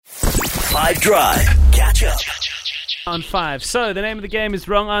5 Drive. Catch up. On 5. So, the name of the game is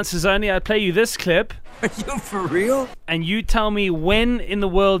Wrong Answers Only. I play you this clip. Are you for real? And you tell me when in the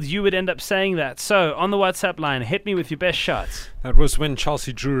world you would end up saying that. So, on the WhatsApp line, hit me with your best shots. That was when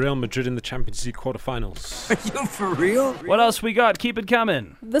Chelsea drew Real Madrid in the Champions League quarterfinals. Are you for real? What else we got? Keep it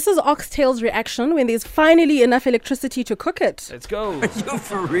coming. This is Oxtail's reaction when there's finally enough electricity to cook it. Let's go. Are you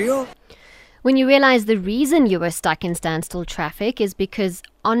for real? When you realize the reason you were stuck in standstill traffic is because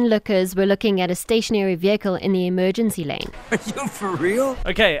onlookers were looking at a stationary vehicle in the emergency lane. Are you for real?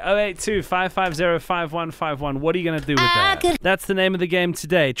 Okay, 082-550-5151. What are you going to do with that? That's the name of the game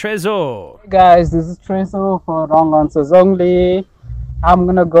today. Trezor. Hey guys, this is Tracer for Wrong Answers Only. I'm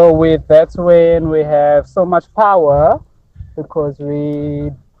gonna go with that's when we have so much power because we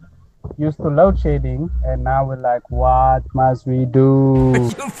used to load shedding and now we're like, what must we do? Are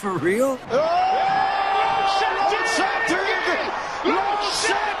you for real?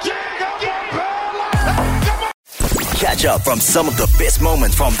 Catch up from some of the best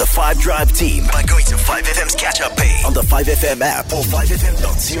moments from the 5 Drive team by going to 5FM's catch up page on the 5FM app or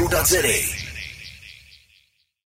 5FM.co.za.